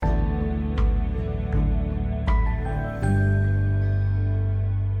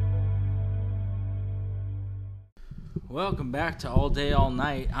Welcome back to All Day, All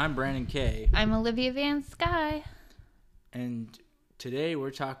Night. I'm Brandon Kay. I'm Olivia Van Sky. And today we're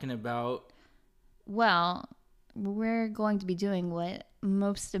talking about... Well, we're going to be doing what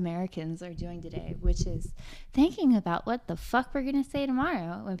most Americans are doing today, which is thinking about what the fuck we're going to say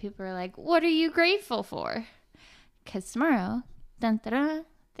tomorrow when people are like, what are you grateful for? Because tomorrow,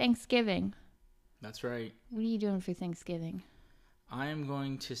 Thanksgiving. That's right. What are you doing for Thanksgiving? I am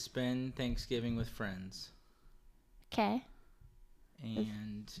going to spend Thanksgiving with friends. Okay.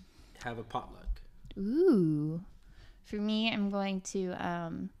 And have a potluck. Ooh. For me, I'm going to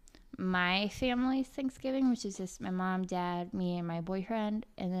my family's Thanksgiving, which is just my mom, dad, me, and my boyfriend.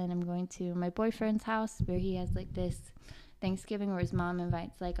 And then I'm going to my boyfriend's house where he has like this Thanksgiving where his mom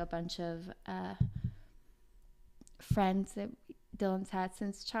invites like a bunch of friends that Dylan's had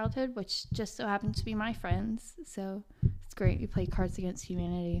since childhood, which just so happens to be my friends. So it's great. We play Cards Against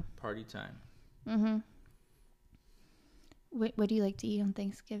Humanity. Party time. Mm-hmm. What do you like to eat on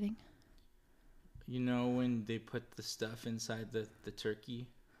Thanksgiving? You know when they put the stuff inside the turkey?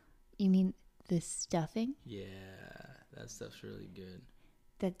 You mean the stuffing? Yeah, that stuff's really good.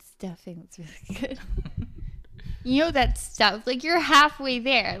 That stuffing's really good. You know that stuff. Like, you're halfway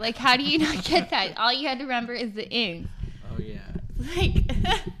there. Like, how do you not get that? All you had to remember is the ink. Oh, yeah. Like,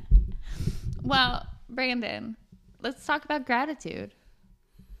 well, Brandon, let's talk about gratitude.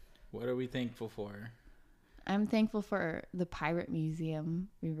 What are we thankful for? I'm thankful for the Pirate Museum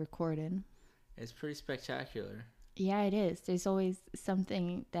we recorded. It's pretty spectacular. Yeah, it is. There's always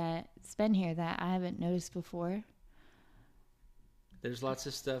something that's been here that I haven't noticed before. There's lots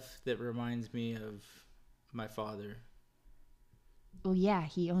of stuff that reminds me of my father. Well, yeah,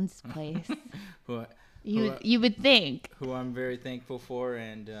 he owns the place. who you would think. Who I'm very thankful for,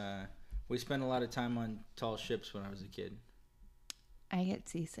 and we spent a lot of time on tall ships when I was a kid. I get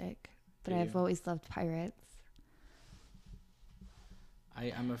seasick, but I've always loved pirates.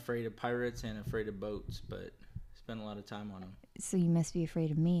 I'm afraid of pirates and afraid of boats, but spend a lot of time on them. So you must be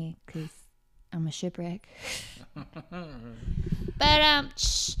afraid of me, because I'm a shipwreck. But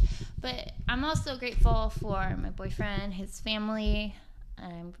I'm also grateful for my boyfriend, his family.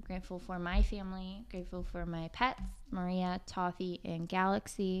 I'm grateful for my family. Grateful for my pets, Maria, Toffee, and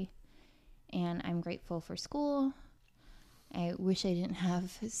Galaxy. And I'm grateful for school. I wish I didn't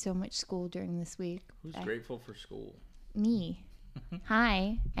have so much school during this week. Who's grateful for school? Me.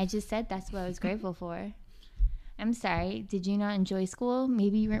 Hi. I just said that's what I was grateful for. I'm sorry. Did you not enjoy school?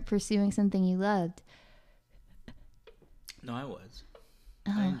 Maybe you weren't pursuing something you loved. No, I was.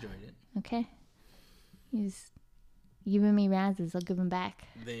 I enjoyed it. Okay. He's giving me razzes. I'll give them back.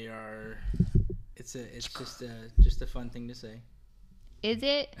 They are. It's just a fun thing to say. Is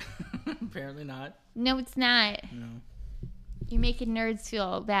it? Apparently not. No, it's not. No. You're making nerds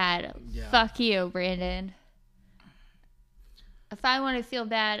feel bad. Yeah. Fuck you, Brandon. If I want to feel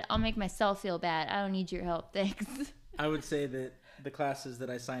bad, I'll make myself feel bad. I don't need your help. Thanks. I would say that the classes that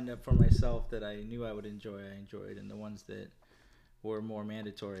I signed up for myself that I knew I would enjoy, I enjoyed. And the ones that were more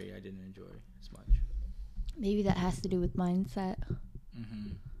mandatory, I didn't enjoy as much. Maybe that has to do with mindset.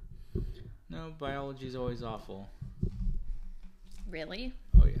 Mm-hmm. No, biology is always awful. Really?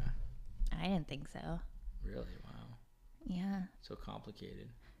 Oh, yeah. I didn't think so. Really? Wow. Yeah. So complicated.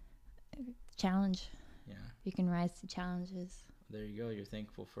 Challenge. Yeah. You can rise to challenges. There you go. You're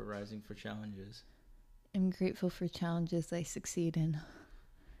thankful for rising for challenges. I'm grateful for challenges I succeed in.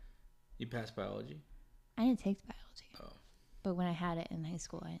 You passed biology? I didn't take biology. Oh. But when I had it in high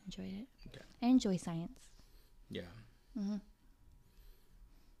school, I enjoyed it. Okay. I enjoy science. Yeah. Mm-hmm.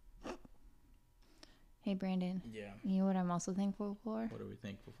 Hey, Brandon. Yeah. You know what I'm also thankful for? What are we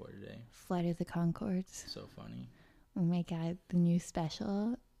thankful for today? Flight of the Conchords. So funny. Oh my God. The new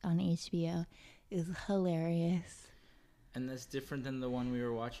special on HBO is hilarious. And that's different than the one we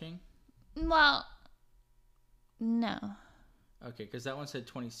were watching? Well, no. Okay, because that one said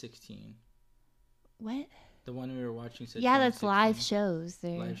 2016. What? The one we were watching said yeah, that's live shows.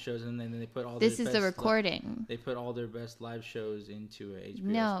 Live shows, and then they put all this their is best the recording. They put all their best live shows into a HBO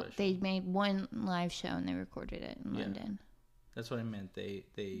No, special. they made one live show and they recorded it in London. That's what I meant. They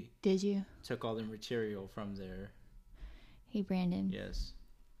Did you? took all the material from there. Hey, Brandon. Yes.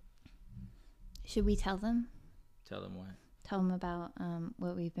 Should we tell them? Tell them what? Tell them about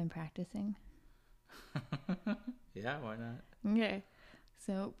what we've been practicing. Yeah, why not? Okay.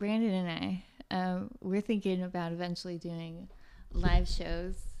 So Brandon and I, we're thinking about eventually doing live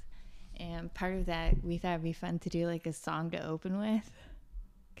shows. And part of that, we thought it'd be fun to do like a song to open with.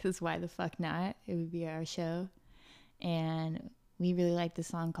 Because why the fuck not? It would be our show. And we really like the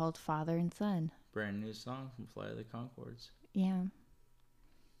song called Father and Son. Brand new song from Flight of the Conchords. Yeah.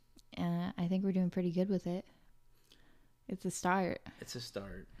 I think we're doing pretty good with it. It's a start. It's a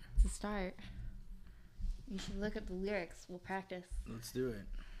start. It's a start. You should look up the lyrics. We'll practice. Let's do it.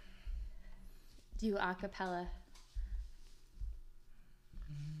 Do a cappella.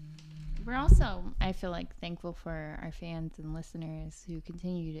 We're also, I feel like, thankful for our fans and listeners who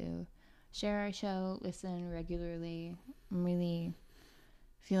continue to share our show, listen regularly. I'm really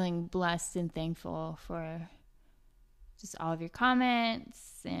feeling blessed and thankful for just all of your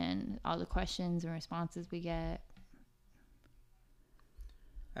comments and all the questions and responses we get.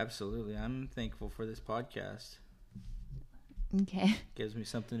 Absolutely. I'm thankful for this podcast. Okay. Gives me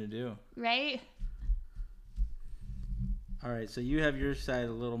something to do. Right? All right, so you have your side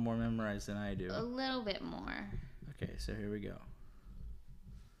a little more memorized than I do. A little bit more. Okay, so here we go.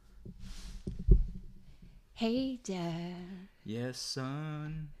 Hey, Dad. Yes,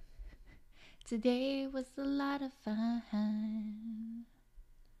 son. Today was a lot of fun.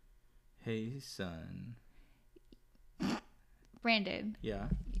 Hey, son. Brandon, Yeah.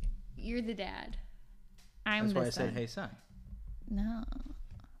 you're the dad. I'm That's the why I son. said, hey, son. No.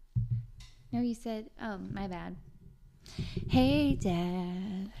 No, you said, oh, my bad. Hey,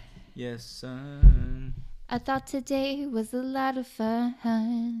 Dad. Yes, son. I thought today was a lot of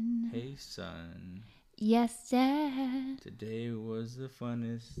fun. Hey, son. Yes, Dad. Today was the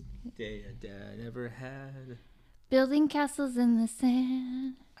funnest day a dad ever had. Building castles in the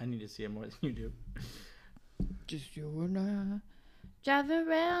sand. I need to see it more than you do. Just you and I. Driving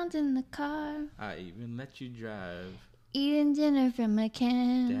around in the car. I even let you drive. Eating dinner from a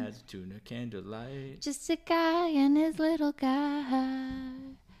can. Dad's tuna candlelight. Just a guy and his little guy.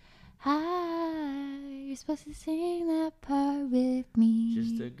 Hi, you're supposed to sing that part with me.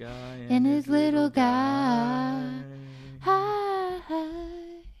 Just a guy and his little guy.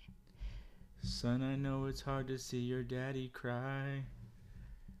 Hi. Son, I know it's hard to see your daddy cry,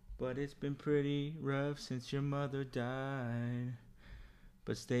 but it's been pretty rough since your mother died.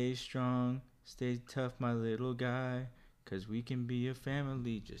 But stay strong, stay tough, my little guy, 'cause we can be a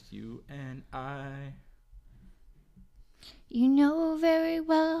family, just you and I. You know very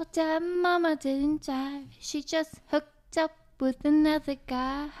well that Mama didn't die. She just hooked up with another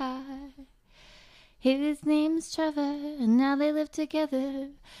guy. His name's Trevor, and now they live together.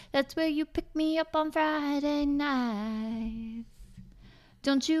 That's where you pick me up on Friday nights.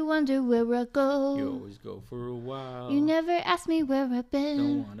 Don't you wonder where I go? You always go for a while. You never ask me where I've been.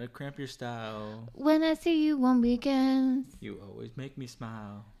 Don't wanna cramp your style. When I see you on weekends, You always make me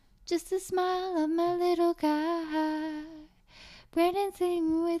smile. just a smile of my little guy. Brandon,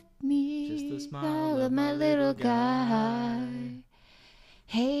 sing with me. Just a smile of my little guy.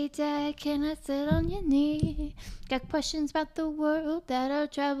 Hey, Dad, can I sit on your knee? Got questions about the world that are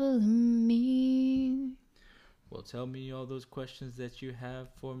troubling me. Well, tell me all those questions that you have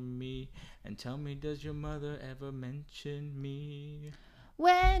for me, and tell me, does your mother ever mention me?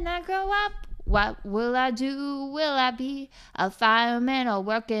 When I grow up, what will I do? Will I be a fireman or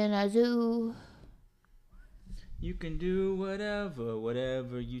work in a zoo? You can do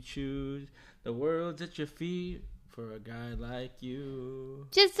whatever you choose. The world's at your feet for a guy like you.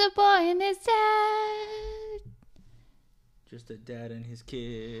 Just a boy and his dad, Just a dad and his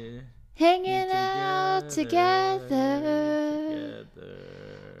kid. hanging out together.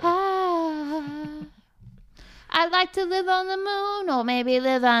 Ah, I'd like to live on the moon, or maybe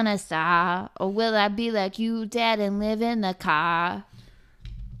live on a star. Or will I be like you, Dad, and live in the car?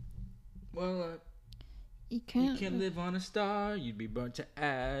 Well, You you can live on a star, you'd be burnt to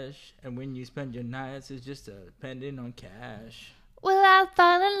ash. And when you spend your nights, it's just depending on cash. Will I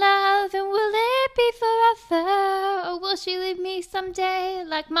fall in love, and will it be forever? Or will she leave me someday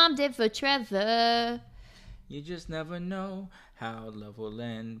like Mom did for Trevor? You just never know how love will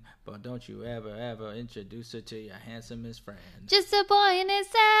end. But don't you ever introduce her to your handsomest friend. Just a boy and his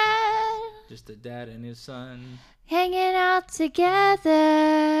dad, Just a dad and his son. hanging out together.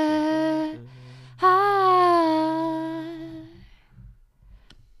 Ah.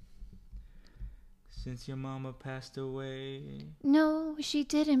 Since your mama passed away, No, she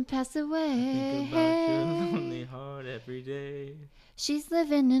didn't pass away. think about your lonely heart every day. She's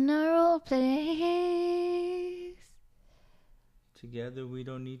living in her old place. Together we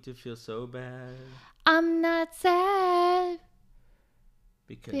don't need to feel so bad. I'm not sad,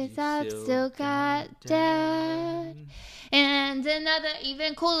 Because I've still got Dad. And another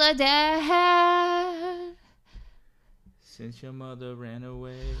even cooler dad. Since your mother ran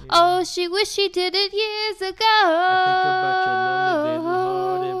away. Oh, she wished she did it years ago. I think about your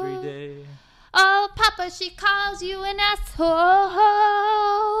lonely little heart every day. Oh, Papa, she calls you an asshole.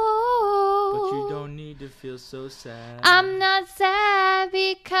 But you don't need to feel so sad. I'm not sad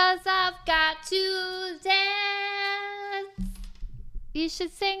because I've got two dads. You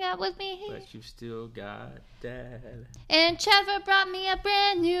should sing up with me. But you still got Dad. And Trevor brought me a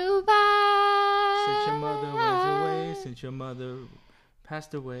brand new bike. Since your mother went away, since your mother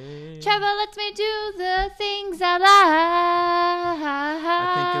passed away. Trevor lets me do the things I like.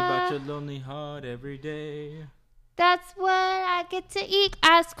 I think about your lonely heart every day. That's when I get to eat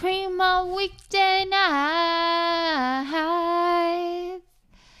ice cream on weekday nights.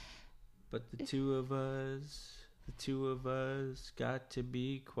 But the two of us got to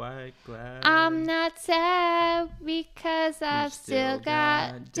be quite glad. I'm not sad because I've still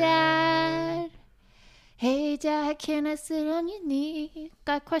got Dad. Hey Dad, can I sit on your knee?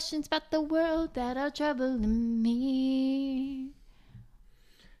 Got questions about the world that are troubling me.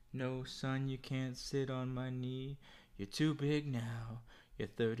 No, son, you can't sit on my knee. You're too big now. You're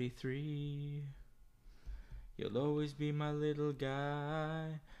 33. You'll always be my little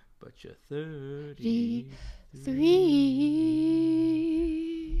guy, but you're 33.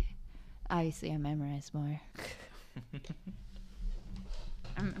 Obviously, I memorized more.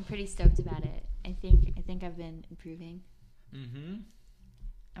 I'm pretty stoked about it. I think I've been improving. Mm-hmm.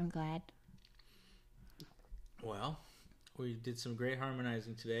 I'm glad. Well, we did some great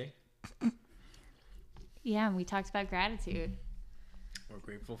harmonizing today. Yeah, and we talked about gratitude. We're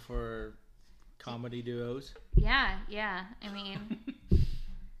grateful for comedy duos. Yeah. I mean,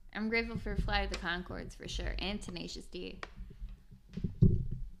 I'm grateful for Flight of the Conchords for sure, and Tenacious D.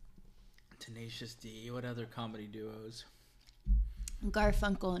 Tenacious D. What other comedy duos?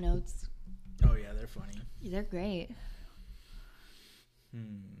 Garfunkel and Oates. Oh yeah, they're funny. They're great.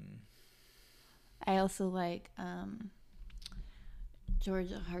 I also like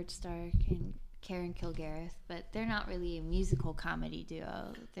Georgia Hardstark and Karen Kilgareth, but they're not really a musical comedy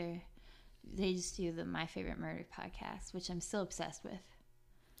duo. They just do the My Favorite Murder podcast, which I'm still obsessed with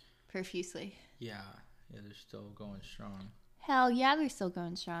profusely. Yeah, they're still going strong. Hell yeah, they're still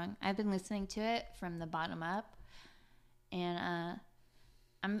going strong. I've been listening to it from the bottom up, and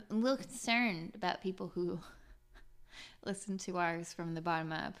I'm a little concerned about people who listen to ours from the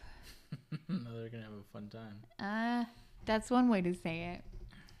bottom up. No, they're gonna have a fun time. That's one way to say it.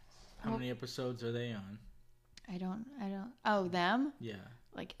 How many episodes are they on? I don't. Oh, them? Yeah.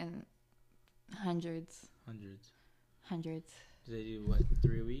 Like in hundreds. Do they do what,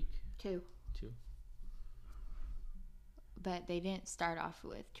 3 a week? 2. But they didn't start off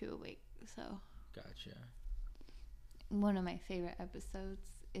with 2 a week, so. Gotcha. One of my favorite episodes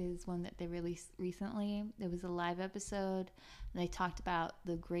is one that they released recently. It was a live episode. And they talked about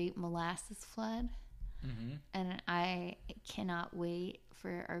the Great Molasses Flood. Mm-hmm. And I cannot wait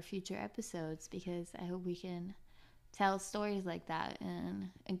for our future episodes because I hope we can tell stories like that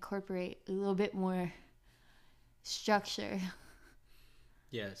and incorporate a little bit more structure.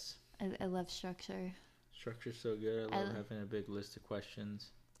 Yes. I love structure. Structure's so good. I love having a big list of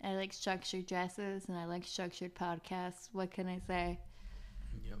questions. I like structured dresses and I like structured podcasts. What can I say?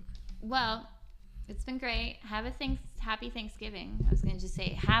 Yep. Well, it's been great. Happy Thanksgiving. I was going to just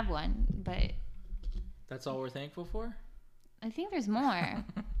say have one, but... That's all we're thankful for? I think there's more.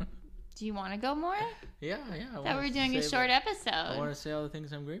 Do you want to go more? Yeah. I thought we were doing a short episode. I want to say all the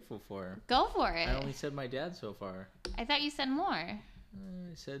things I'm grateful for. Go for it. I only said my dad so far. I thought you said more. I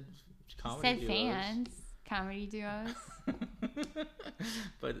said comedy duos. Fans. Comedy duos.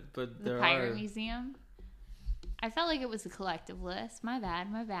 but the Pirate Museum. I felt like it was a collective list. My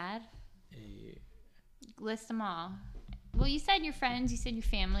bad. List them all. Well, you said your friends, you said your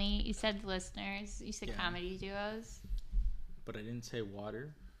family, you said the listeners, you said comedy duos. But I didn't say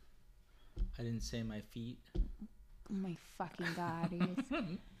water. I didn't say my feet. Oh my fucking God.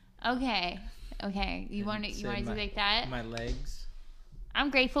 Okay. You want to do like that? My legs. I'm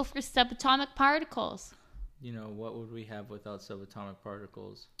grateful for subatomic particles. You know, what would we have without subatomic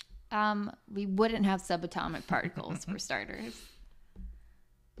particles? We wouldn't have subatomic particles for starters.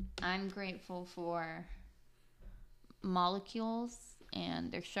 I'm grateful for molecules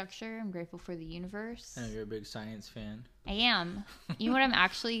and their structure. I'm grateful for the universe. I know you're a big science fan. I am. You know what I'm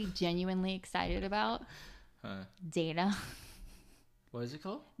actually genuinely excited about? Data. What is it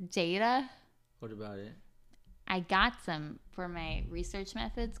called? Data. What about it? I got some for my research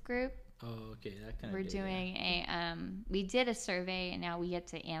methods group. Oh, okay, that kind of. We're doing we did a survey and now we get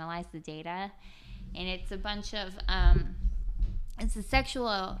to analyze the data, and it's a bunch of it's a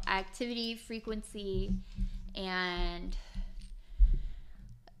sexual activity frequency, and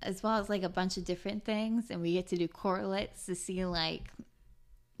as well as like a bunch of different things, and we get to do correlates to see like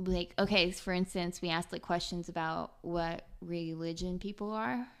okay, for instance, we asked like questions about what religion people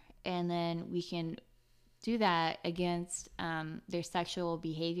are, and then we can do that against their sexual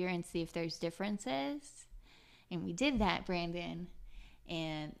behavior and see if there's differences. And we did that, Brandon.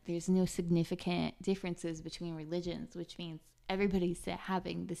 and there's no significant differences between religions, which means everybody's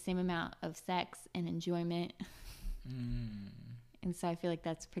having the same amount of sex and enjoyment. And so I feel like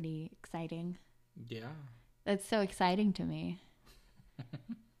that's pretty exciting. Yeah. That's so exciting to me.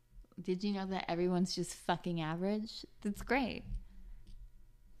 Did you know that everyone's just fucking average? That's great.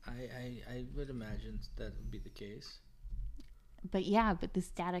 I would imagine that would be the case. But yeah, but this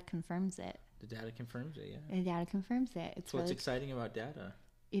data confirms it. The data confirms it, yeah. The data confirms it. It's so what's really exciting about data?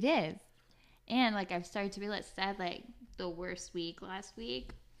 It is. And like I've started to realize I had like the worst week last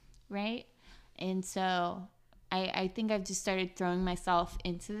week, right? And so I think I've just started throwing myself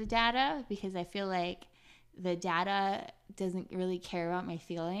into the data because I feel like the data doesn't really care about my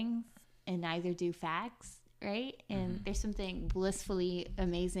feelings, and neither do facts, right? And there's something blissfully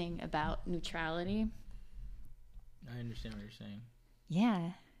amazing about neutrality. I understand what you're saying.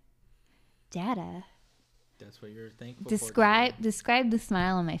 Yeah. Data. That's what you're thankful for. Describe the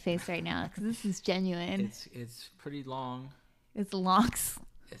smile on my face right now, because this is genuine. It's pretty long. It's long.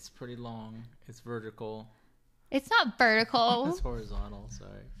 It's pretty long. It's vertical. It's not vertical. It's horizontal.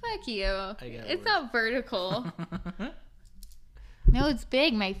 Sorry. Fuck you. It's not vertical. No, it's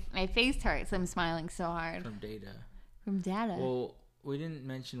big. My face hurts. I'm smiling so hard. From data. Well, we didn't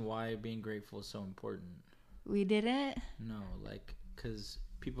mention why being grateful is so important. We didn't? No, because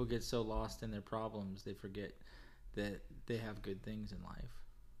people get so lost in their problems, they forget that they have good things in life.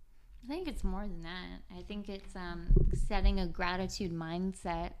 I think it's more than that. I think it's setting a gratitude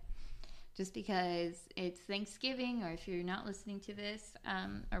mindset. Just because it's Thanksgiving, or if you're not listening to this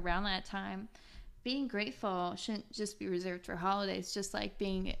around that time, being grateful shouldn't just be reserved for holidays. Just like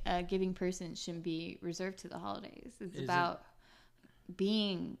being a giving person shouldn't be reserved to the holidays. It's about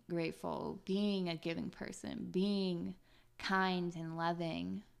being grateful, being a giving person, being kind and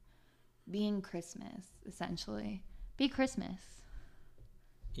loving, being Christmas, essentially. Be Christmas.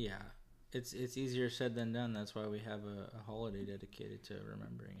 Yeah. It's easier said than done. That's why we have a holiday dedicated to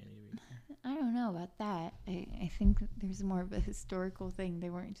remembering it. I don't know about that. I think there's more of a historical thing. They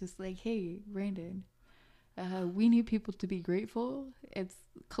weren't just like, hey, Brandon, we need people to be grateful. It's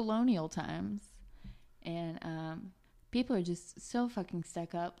colonial times. And people are just so fucking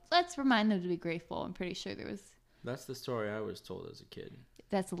stuck up. Let's remind them to be grateful. I'm pretty sure there was... That's the story I was told as a kid.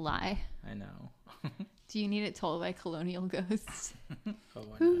 That's a lie. I know. Do you need it told by colonial ghosts?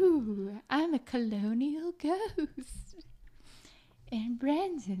 Oh, ooh, I'm a colonial ghost. And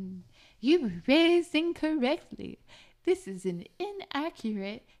Brandon, you were raised incorrectly. This is an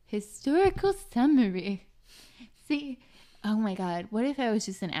inaccurate historical summary. See, oh my God, what if I was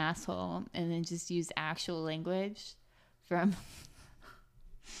just an asshole and then just used actual language from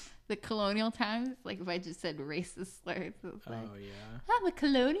the colonial times? Like if I just said racist slurs. Like, oh, yeah. I'm a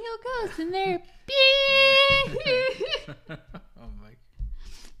colonial ghost and they're Oh my.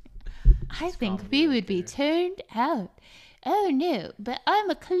 I think we would be turned out. Oh no, but I'm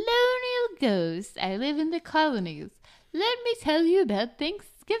a colonial ghost. I live in the colonies. Let me tell you about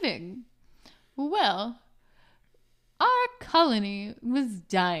Thanksgiving. Well, our colony was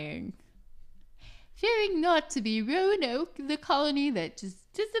dying. Fearing not to be Roanoke, the colony that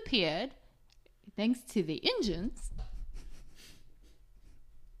just disappeared, thanks to the Indians,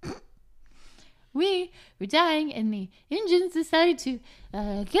 we were dying, and the Indians decided to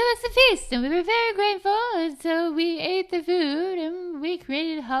give us a feast, and we were very grateful, and so we ate the food, and we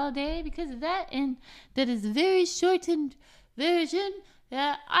created a holiday because of that, and that is a very shortened version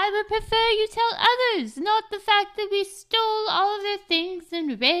that I would prefer you tell others, not the fact that we stole all of their things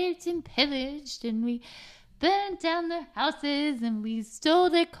and raped and pillaged, and we burned down their houses, and we stole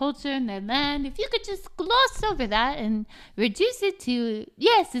their culture and their land. If you could just gloss over that and reduce it to,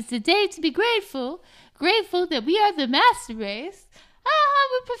 yes, it's a day to be grateful that we are the master race, I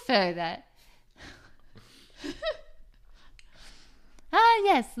would prefer that.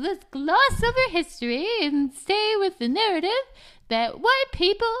 Yes, let's gloss over history and stay with the narrative that white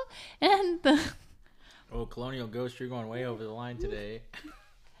people and the... Oh, Colonial Ghost, you're going way over the line today.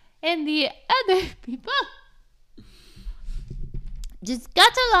 And the other people just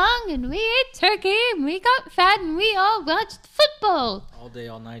got along, and we ate turkey, and we got fat, and we all watched football. All day,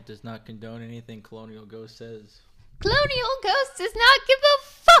 all night does not condone anything Colonial Ghost says. Colonial Ghost does not give a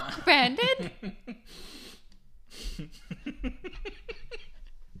fuck, Brandon.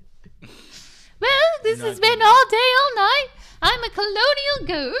 Well, this has been all day, all night. I'm a colonial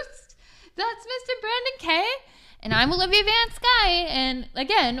ghost. That's Mr. Brandon K. And I'm Olivia Van Sky. And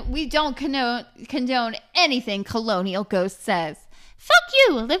again, we don't condone anything Colonial Ghost says. Fuck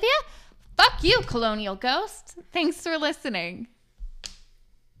you, Olivia. Fuck you, Colonial Ghost. Thanks for listening.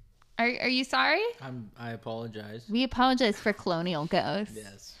 Are you sorry? I apologize. We apologize for Colonial Ghost.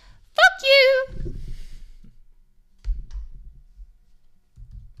 Yes. Fuck you!